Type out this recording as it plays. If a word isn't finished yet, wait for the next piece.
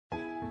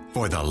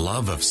For the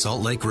love of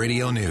Salt Lake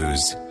Radio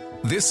News.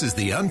 This is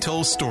the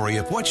untold story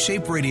of what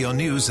shaped radio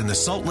news in the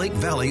Salt Lake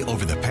Valley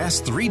over the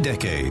past 3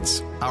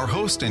 decades. Our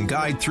host and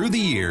guide through the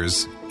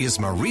years is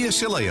Maria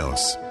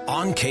Chaleos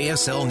on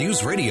KSL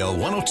News Radio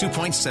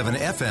 102.7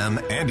 FM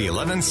and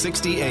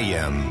 1160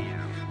 AM.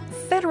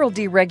 Federal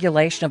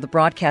deregulation of the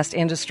broadcast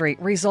industry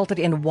resulted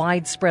in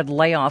widespread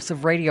layoffs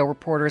of radio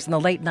reporters in the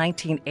late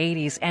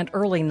 1980s and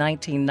early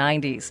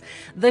 1990s.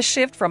 The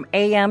shift from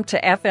AM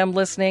to FM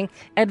listening,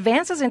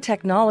 advances in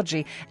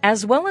technology,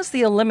 as well as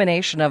the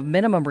elimination of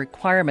minimum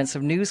requirements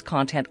of news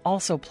content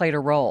also played a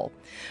role.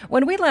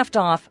 When we left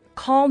off,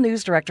 Call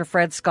News Director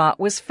Fred Scott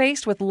was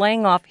faced with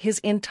laying off his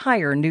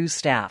entire news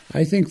staff.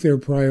 I think their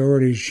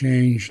priorities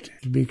changed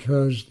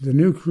because the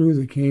new crew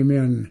that came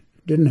in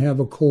didn't have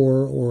a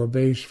core or a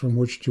base from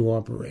which to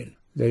operate.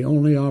 They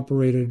only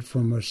operated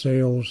from a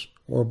sales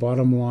or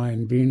bottom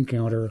line bean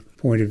counter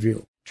point of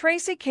view.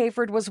 Tracy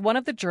Caford was one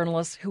of the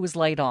journalists who was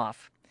laid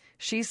off.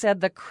 She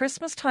said the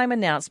Christmas time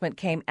announcement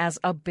came as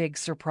a big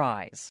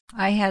surprise.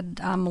 I had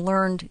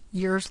learned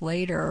years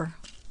later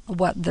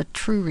what the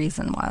true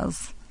reason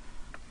was,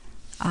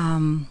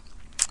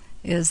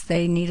 is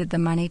they needed the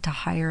money to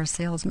hire a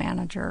sales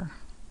manager,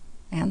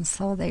 and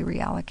so they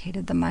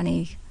reallocated the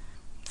money.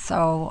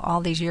 So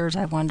all these years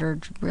I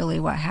wondered really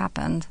what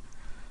happened,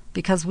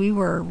 because we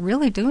were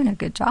really doing a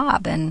good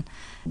job and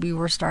we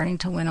were starting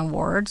to win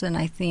awards, and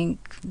I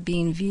think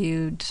being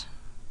viewed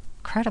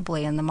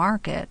credibly in the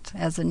market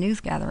as a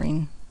news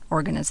gathering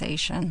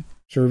organization.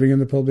 Serving in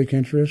the public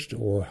interest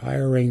or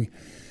hiring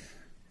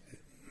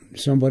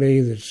somebody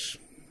that's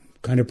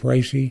kind of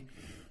pricey?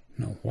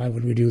 No, why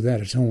would we do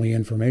that? It's only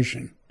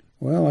information.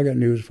 Well, I got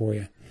news for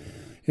you.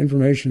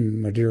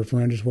 Information, my dear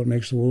friend, is what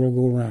makes the world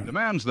go round.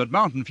 Demands that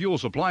Mountain Fuel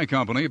Supply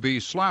Company be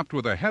slapped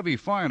with a heavy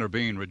fine are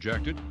being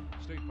rejected.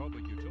 State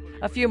Public Utility.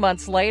 A few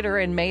months later,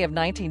 in May of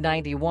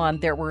 1991,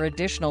 there were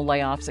additional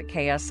layoffs at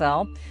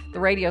KSL. The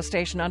radio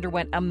station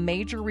underwent a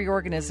major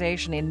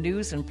reorganization in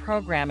news and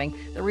programming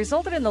that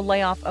resulted in the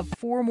layoff of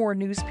 4 more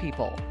news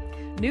people.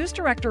 News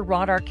director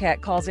Rod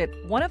Arquette calls it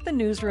one of the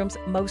newsroom's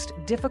most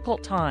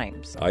difficult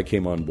times. I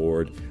came on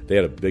board. They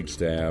had a big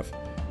staff.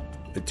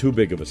 Too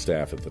big of a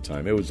staff at the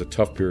time. It was a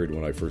tough period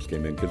when I first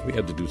came in because we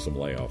had to do some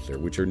layoffs there,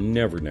 which are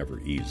never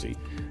easy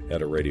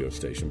at a radio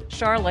station.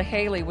 Charla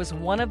Haley was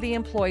one of the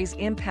employees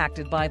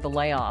impacted by the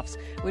layoffs,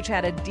 which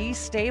had a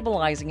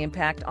destabilizing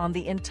impact on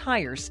the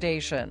entire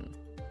station.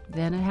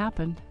 Then it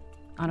happened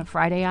on a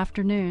Friday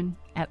afternoon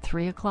at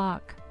 3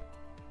 o'clock.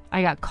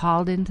 I got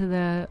called into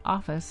the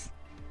office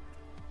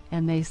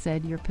and they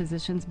said, your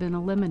position's been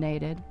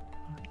eliminated.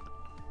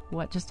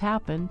 What just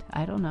happened?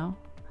 I don't know.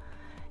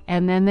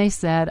 And then they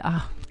said,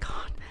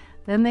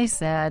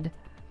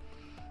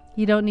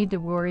 you don't need to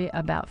worry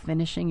about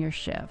finishing your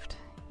shift.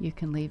 You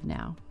can leave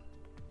now.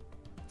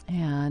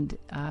 And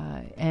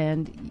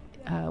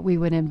we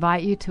would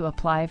invite you to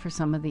apply for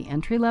some of the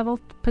entry-level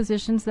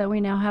positions that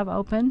we now have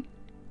open.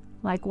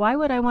 Like, why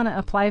would I want to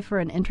apply for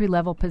an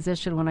entry-level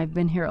position when I've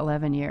been here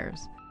 11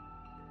 years?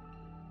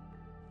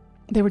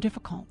 They were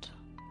difficult,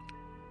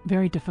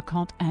 very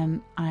difficult,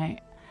 and I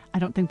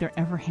don't think they're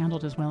ever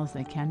handled as well as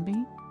they can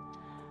be.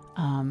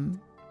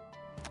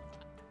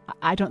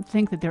 I don't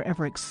think that they're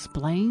ever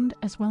explained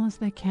as well as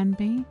they can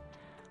be.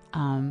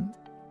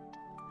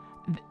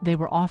 They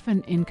were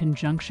often in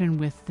conjunction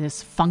with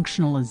this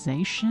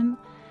functionalization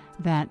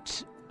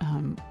that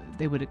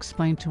they would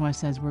explain to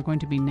us as we're going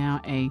to be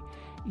now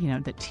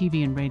that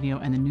TV and radio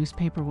and the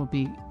newspaper will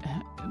be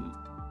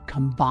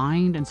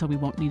combined, and so we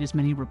won't need as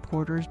many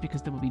reporters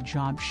because there will be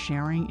job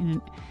sharing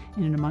in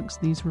and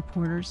amongst these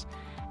reporters.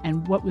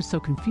 And what was so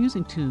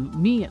confusing to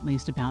me, at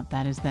least, about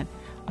that is that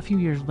a few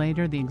years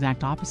later, the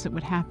exact opposite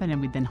would happen, and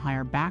we'd then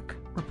hire back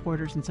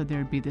reporters, and so there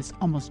would be this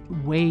almost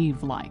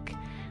wave-like.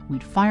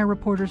 We'd fire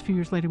reporters, a few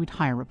years later, we'd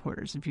hire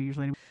reporters, a few years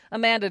later.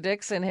 Amanda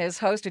Dixon has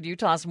hosted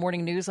Utah's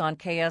Morning News on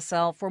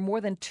KSL for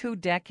more than 2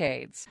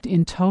 decades.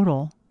 In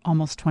total,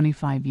 almost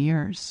 25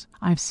 years,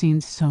 I've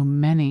seen so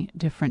many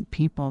different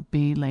people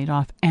be laid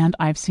off, and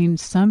I've seen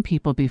some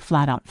people be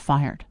flat out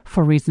fired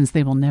for reasons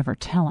they will never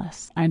tell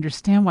us. I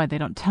understand why they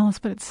don't tell us,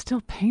 but it's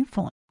still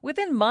painful.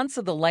 Within months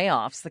of the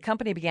layoffs, the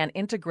company began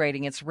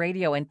integrating its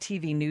radio and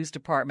TV news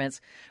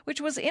departments,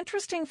 which was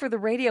interesting for the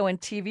radio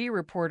and TV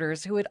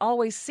reporters who had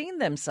always seen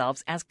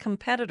themselves as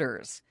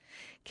competitors.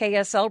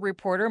 KSL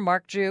reporter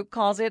Mark Juke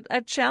calls it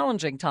a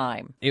challenging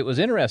time. It was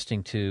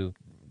interesting to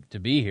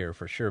be here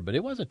for sure, but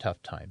it was a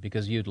tough time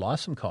because you'd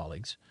lost some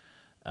colleagues.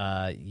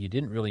 You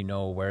didn't really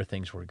know where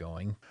things were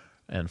going.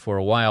 And for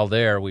a while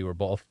there, we were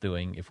both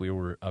doing, if we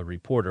were a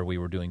reporter, we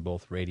were doing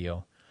both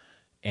radio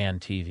and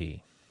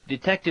TV.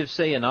 Detectives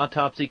say an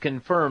autopsy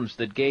confirms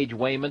that Gage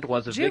Waymond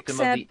was a Juke victim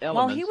said, of the elements.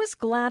 while he was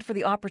glad for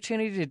the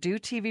opportunity to do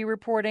TV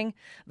reporting,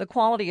 the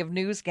quality of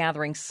news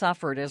gathering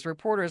suffered as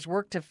reporters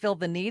worked to fill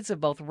the needs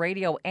of both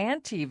radio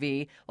and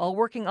TV while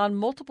working on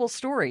multiple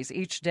stories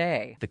each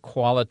day. The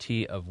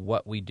quality of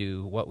what we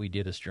do, what we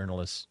did as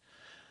journalists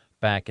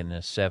back in the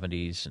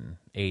 70s and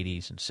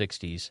 80s and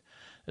 60s,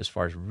 as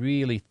far as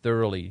really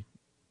thoroughly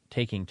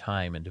taking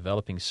time and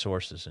developing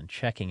sources and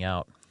checking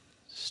out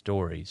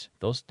stories,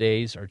 those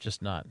days are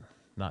just not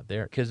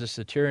there because it's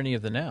the tyranny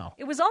of the now.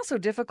 It was also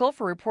difficult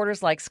for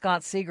reporters like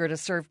Scott Seeger to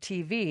serve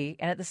TV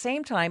and at the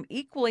same time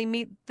equally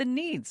meet the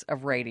needs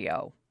of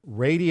radio.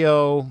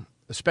 Radio,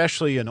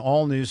 especially an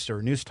all-news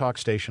or news talk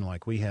station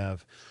like we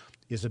have,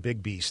 is a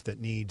big beast that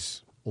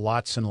needs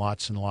lots and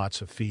lots and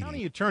lots of feeding.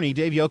 County Attorney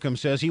Dave Yoakum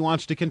says he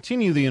wants to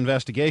continue the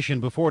investigation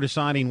before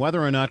deciding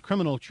whether or not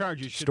criminal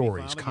charges should be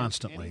filed. Stories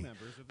constantly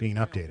being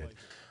updated.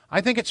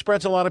 I think it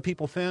spreads a lot of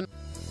people thin.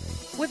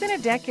 Within a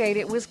decade,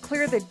 it was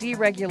clear that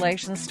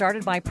deregulation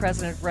started by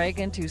President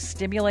Reagan to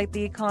stimulate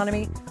the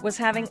economy was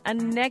having a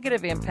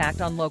negative impact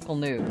on local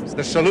news.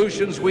 The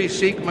solutions we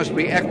seek must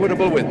be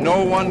equitable, with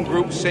no one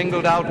group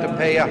singled out to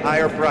pay a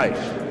higher price.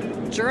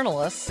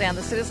 Journalists and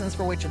the citizens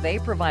for which they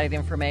provided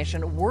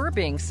information were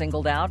being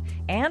singled out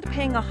and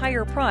paying a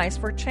higher price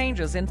for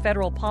changes in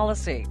federal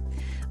policy.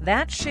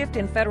 That shift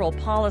in federal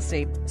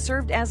policy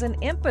served as an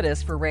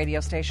impetus for radio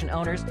station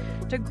owners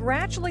to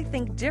gradually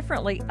think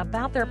differently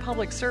about their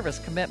public service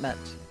commitment.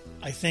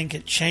 I think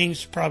it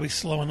changed probably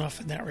slow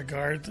enough in that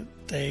regard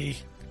that they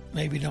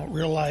maybe don't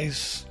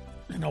realize,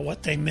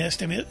 what they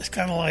missed. I mean, it's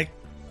kind of like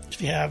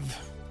if you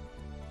have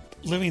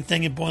a living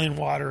thing in boiling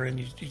water and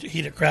you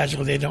heat it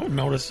gradually, they don't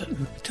notice it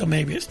until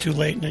maybe it's too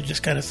late, and it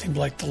just kind of seemed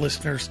like the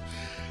listeners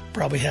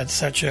probably had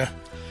such a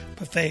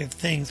buffet of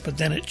things, but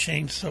then it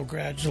changed so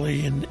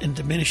gradually and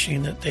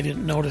diminishing that they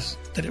didn't notice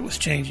that it was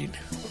changing.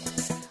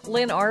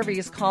 Lynn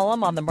Arvey's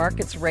column on the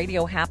market's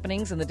radio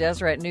happenings in the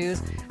Deseret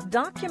News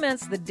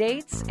documents the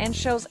dates and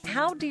shows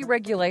how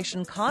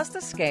deregulation caused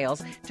the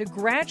scales to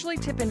gradually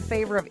tip in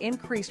favor of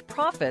increased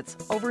profits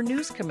over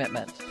news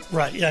commitment.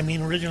 Right. Yeah, I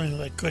mean, originally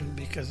they couldn't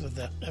because of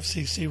the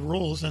FCC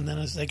rules, and then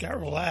as they got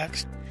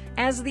relaxed.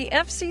 As the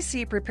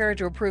FCC prepared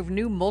to approve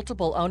new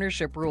multiple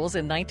ownership rules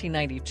in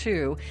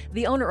 1992,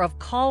 the owner of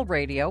Call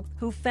Radio,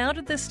 who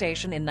founded the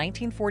station in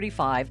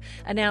 1945,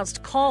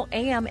 announced Call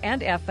AM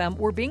and FM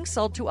were being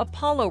sold to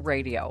Apollo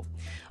Radio.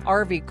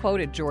 Arvey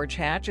quoted George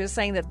Hatch as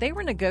saying that they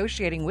were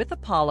negotiating with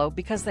Apollo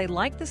because they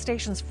liked the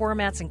station's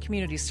formats and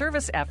community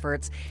service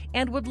efforts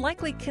and would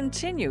likely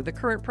continue the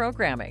current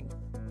programming.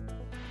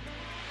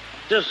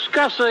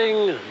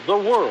 Discussing the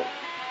world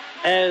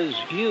as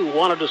you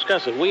want to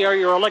discuss it. We are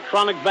your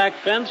electronic back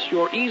fence,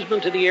 your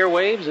easement to the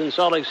airwaves in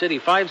Salt Lake City,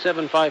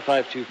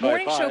 575-5255.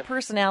 Morning show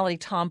personality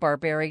Tom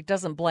Barberi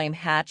doesn't blame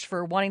Hatch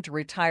for wanting to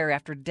retire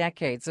after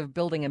decades of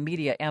building a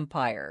media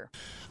empire.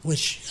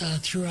 Which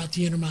throughout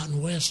the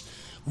Intermountain West,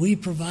 we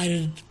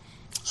provided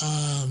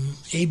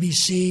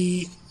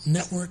ABC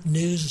network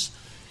news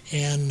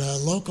and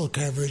local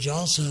coverage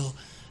also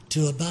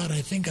to about, I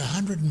think,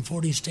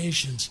 140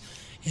 stations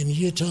in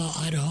Utah,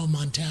 Idaho,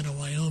 Montana,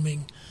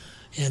 Wyoming.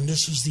 And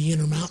this was the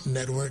Intermountain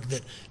Network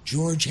that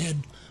George had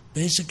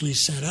basically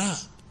set up.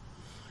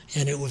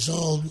 And it was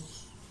all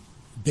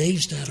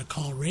based out of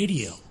Call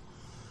Radio,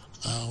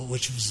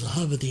 which was the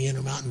hub of the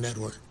Intermountain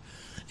Network.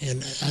 And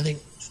I think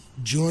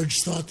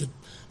George thought that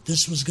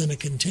this was going to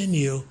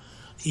continue,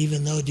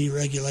 even though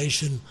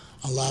deregulation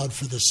allowed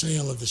for the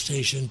sale of the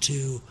station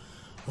to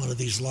one of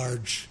these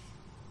large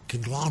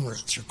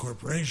conglomerates or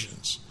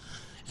corporations.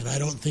 And I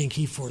don't think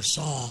he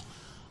foresaw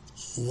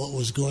what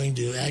was going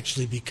to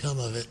actually become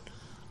of it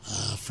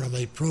from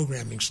a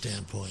programming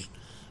standpoint,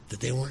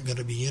 that they weren't going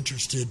to be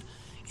interested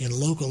in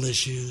local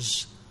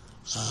issues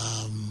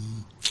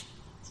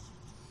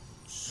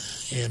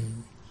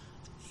and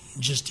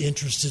just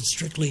interested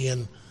strictly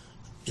in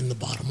the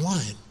bottom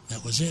line.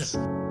 That was it.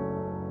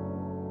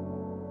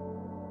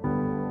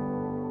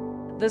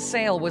 The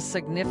sale was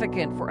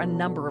significant for a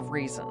number of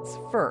reasons.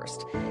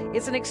 First,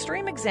 it's an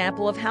extreme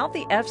example of how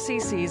the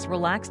FCC's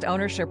relaxed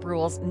ownership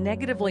rules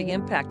negatively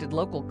impacted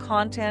local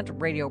content,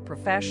 radio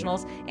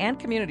professionals, and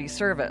community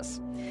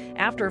service.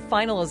 After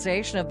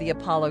finalization of the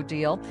Apollo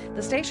deal,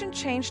 the station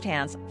changed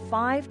hands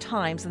 5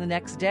 times in the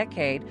next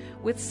decade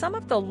with some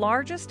of the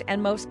largest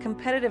and most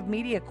competitive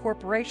media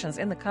corporations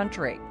in the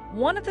country.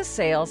 One of the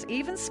sales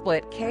even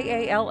split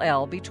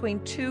KALL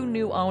between 2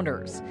 new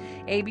owners.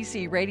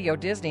 ABC Radio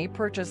Disney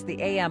purchased the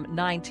AM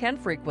 910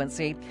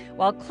 frequency,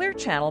 while Clear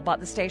Channel bought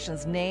the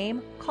station's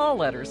name, call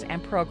letters,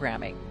 and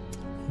programming.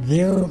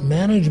 Their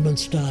management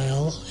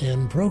style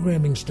and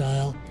programming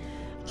style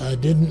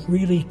didn't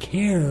really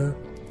care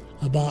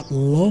about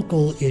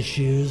local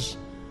issues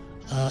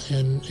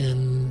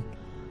and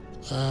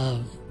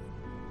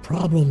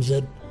problems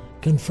that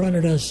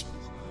confronted us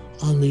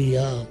on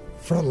the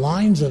front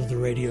lines of the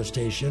radio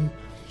station,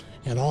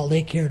 and all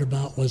they cared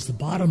about was the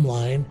bottom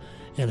line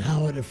and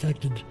how it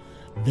affected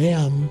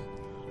them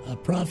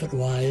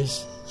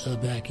profit-wise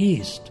back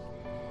east.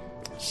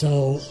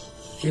 So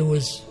it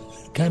was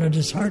kind of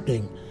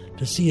disheartening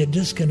to see a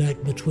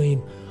disconnect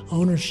between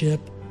ownership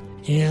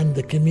and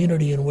the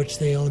community in which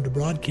they owned a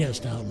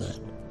broadcast outlet.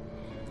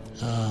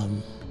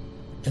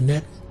 And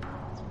that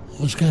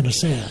was kind of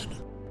sad.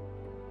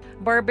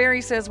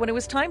 Barberi says when it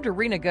was time to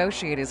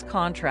renegotiate his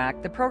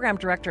contract, the program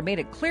director made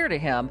it clear to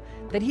him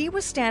that he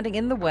was standing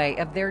in the way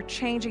of their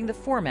changing the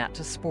format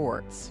to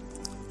sports.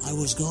 I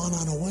was gone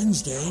on a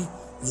Wednesday,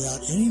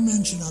 without any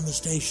mention on the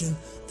station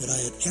that I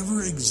had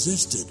ever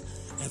existed.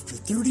 After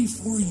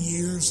 34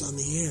 years on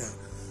the air,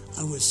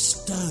 I was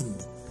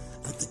stunned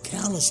at the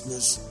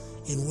callousness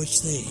in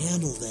which they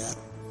handled that.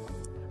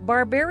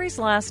 Barberry's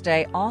last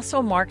day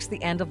also marks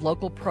the end of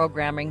local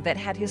programming that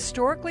had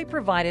historically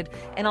provided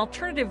an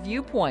alternative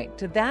viewpoint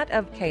to that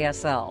of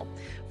KSL.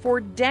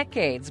 For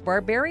decades,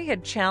 Barberry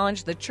had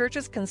challenged the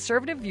church's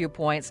conservative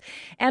viewpoints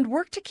and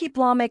worked to keep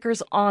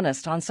lawmakers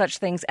honest on such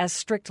things as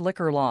strict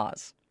liquor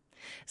laws.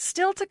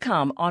 Still to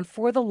come on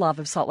For the Love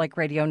of Salt Lake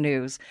Radio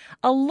News,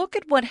 a look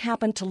at what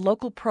happened to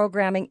local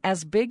programming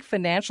as big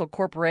financial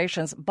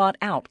corporations bought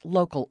out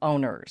local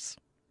owners.